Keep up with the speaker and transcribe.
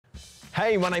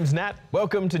Hey, my name's Nat.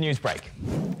 Welcome to Newsbreak.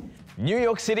 New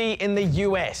York City in the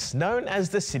US, known as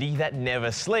the city that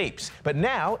never sleeps. But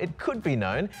now it could be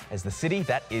known as the city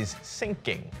that is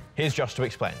sinking. Here's Josh to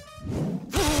explain.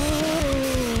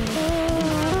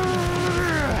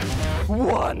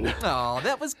 One. Oh,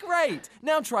 that was great.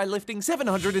 Now try lifting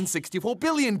 764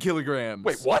 billion kilograms.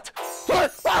 Wait, what?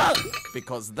 What? Ah!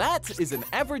 Because that is an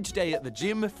average day at the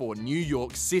gym for New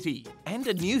York City. And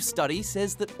a new study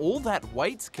says that all that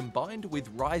weight combined with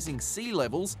rising sea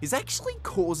levels is actually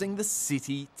causing the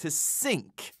city to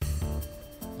sink.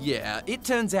 Yeah, it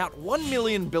turns out 1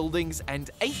 million buildings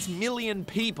and 8 million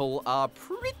people are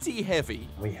pretty heavy.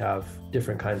 We have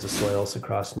different kinds of soils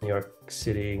across New York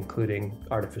City, including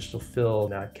artificial fill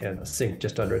that can sink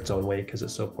just under its own weight because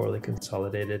it's so poorly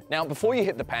consolidated. Now, before you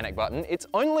hit the panic button, it's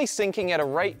only sinking at a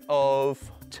rate of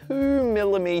 2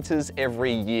 millimeters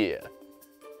every year.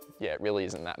 Yeah, it really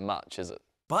isn't that much, is it?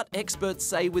 But experts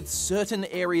say with certain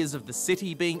areas of the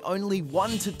city being only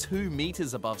 1 to 2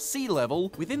 meters above sea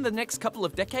level, within the next couple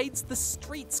of decades, the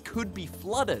streets could be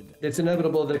flooded. It's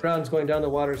inevitable that the ground's going down, the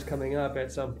water's coming up.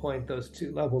 At some point, those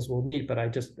two levels will meet, but I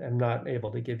just am not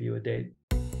able to give you a date.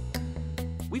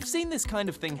 We've seen this kind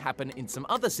of thing happen in some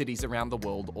other cities around the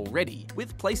world already,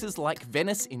 with places like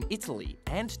Venice in Italy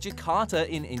and Jakarta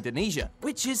in Indonesia,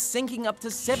 which is sinking up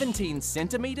to 17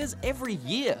 centimeters every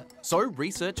year. So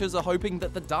researchers are hoping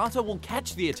that the data will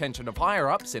catch the attention of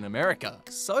higher-ups in America,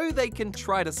 so they can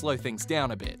try to slow things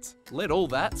down a bit. Let all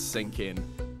that sink in.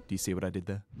 Do you see what I did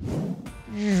there?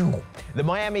 The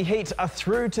Miami Heat are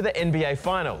through to the NBA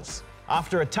Finals.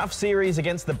 After a tough series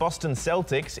against the Boston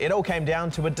Celtics, it all came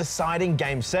down to a deciding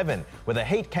Game 7, where the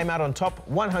Heat came out on top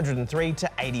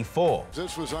 103-84.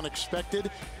 This was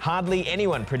unexpected. Hardly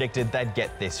anyone predicted they'd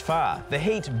get this far. The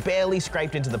Heat barely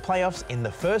scraped into the playoffs in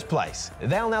the first place.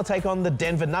 They'll now take on the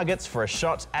Denver Nuggets for a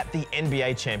shot at the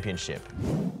NBA Championship.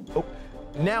 Oh.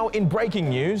 Now in breaking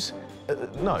news,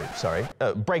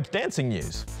 breakdancing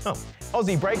news.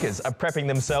 Aussie breakers are prepping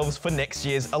themselves for next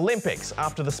year's Olympics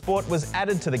after the sport was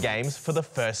added to the Games for the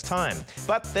first time.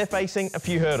 But they're facing a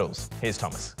few hurdles. Here's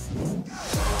Thomas.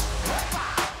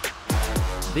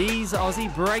 These Aussie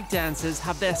breakdancers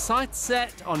have their sights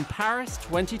set on Paris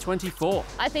 2024.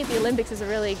 I think the Olympics is a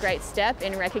really great step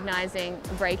in recognising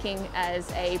breaking as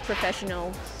a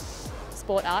professional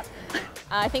sport art.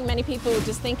 I think many people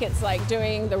just think it's like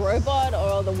doing the robot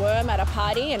or the worm at a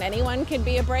party and anyone can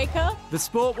be a breaker. The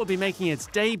sport will be making its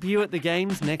debut at the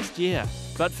Games next year.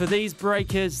 But for these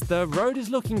breakers, the road is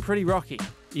looking pretty rocky.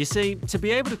 You see, to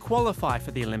be able to qualify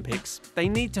for the Olympics, they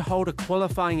need to hold a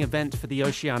qualifying event for the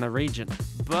Oceania region.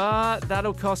 But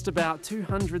that'll cost about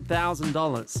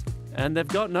 $200,000. And they've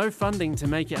got no funding to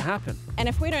make it happen. And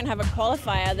if we don't have a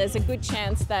qualifier, there's a good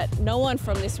chance that no one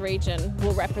from this region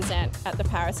will represent at the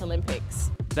Paris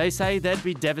Olympics. They say they'd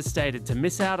be devastated to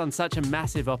miss out on such a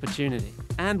massive opportunity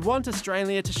and want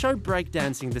Australia to show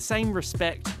breakdancing the same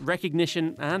respect,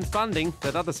 recognition and funding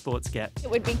that other sports get. It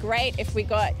would be great if we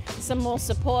got some more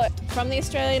support from the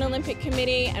Australian Olympic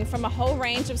Committee and from a whole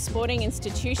range of sporting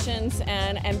institutions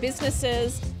and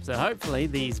businesses. So hopefully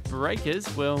these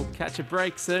breakers will catch a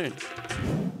break soon.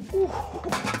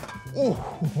 Ooh.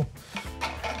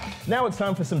 Now it's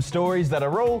time for some stories that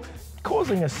are all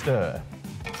causing a stir.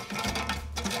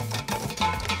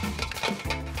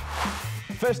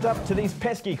 First up to these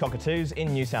pesky cockatoos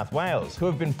in New South Wales, who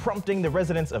have been prompting the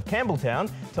residents of Campbelltown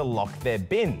to lock their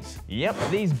bins. Yep,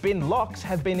 these bin locks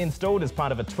have been installed as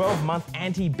part of a 12-month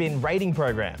anti-bin raiding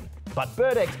program. But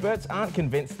bird experts aren't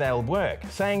convinced they'll work,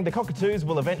 saying the cockatoos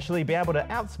will eventually be able to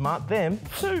outsmart them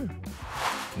too.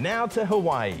 Now to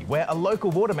Hawaii, where a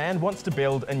local waterman wants to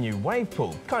build a new wave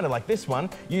pool, kind of like this one,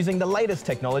 using the latest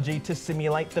technology to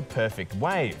simulate the perfect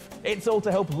wave. It's all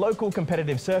to help local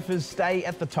competitive surfers stay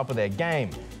at the top of their game,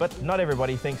 but not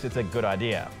everybody thinks it's a good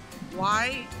idea.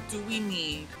 Why do we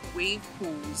need wave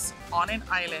pools on an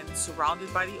island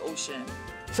surrounded by the ocean?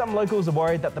 Some locals are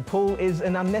worried that the pool is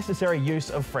an unnecessary use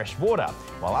of fresh water,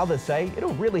 while others say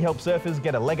it'll really help surfers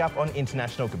get a leg up on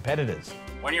international competitors.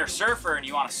 When you're a surfer and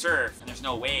you want to surf and there's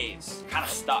no waves, you're kind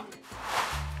of stuck.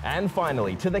 And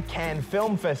finally, to the Cannes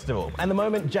Film Festival, and the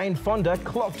moment Jane Fonda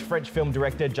clocked French film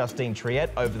director Justine Triet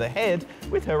over the head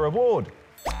with her award.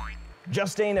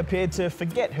 Justine appeared to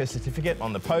forget her certificate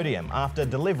on the podium after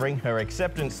delivering her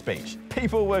acceptance speech.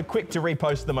 People were quick to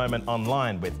repost the moment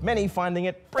online, with many finding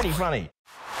it pretty funny.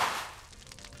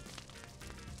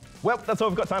 Well, that's all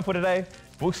we've got time for today.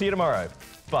 We'll see you tomorrow.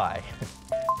 Bye.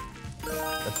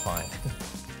 That's fine.